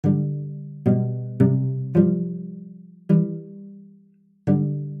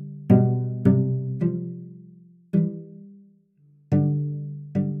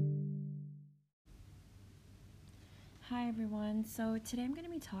everyone. So today I'm going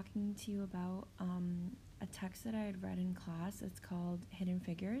to be talking to you about a text that I had read in class. It's called Hidden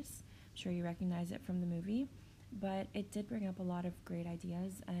Figures. I'm sure you recognize it from the movie, but it did bring up a lot of great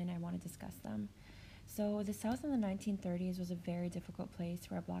ideas and I want to discuss them. So the South in the 1930s was a very difficult place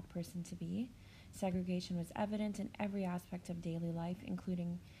for a black person to be. Segregation was evident in every aspect of daily life,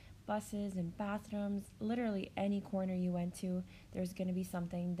 including buses and bathrooms. Literally any corner you went to, there's going to be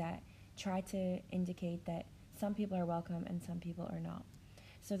something that tried to indicate that some people are welcome and some people are not.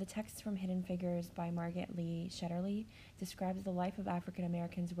 So the text from Hidden Figures by Margaret Lee Shetterly describes the life of African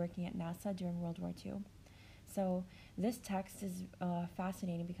Americans working at NASA during World War II. So this text is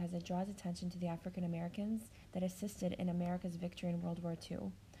fascinating because it draws attention to the African Americans that assisted in America's victory in World War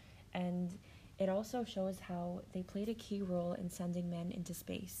II. And it also shows how they played a key role in sending men into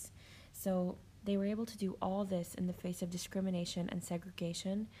space. So they were able to do all this in the face of discrimination and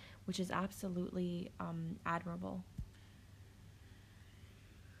segregation, which is absolutely admirable.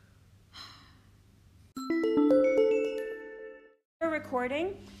 For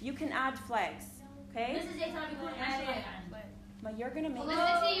recording, you can add flags, okay? But you're gonna make it.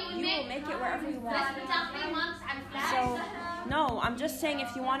 You will make it wherever you want. So, no, I'm just saying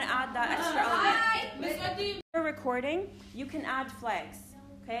if you want to add that extra element. For recording, you can add flags,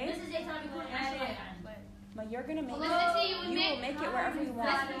 okay? But you're gonna make it. You will make it wherever you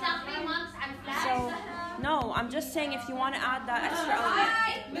want. So, no, I'm just saying if you want to add that extra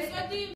element.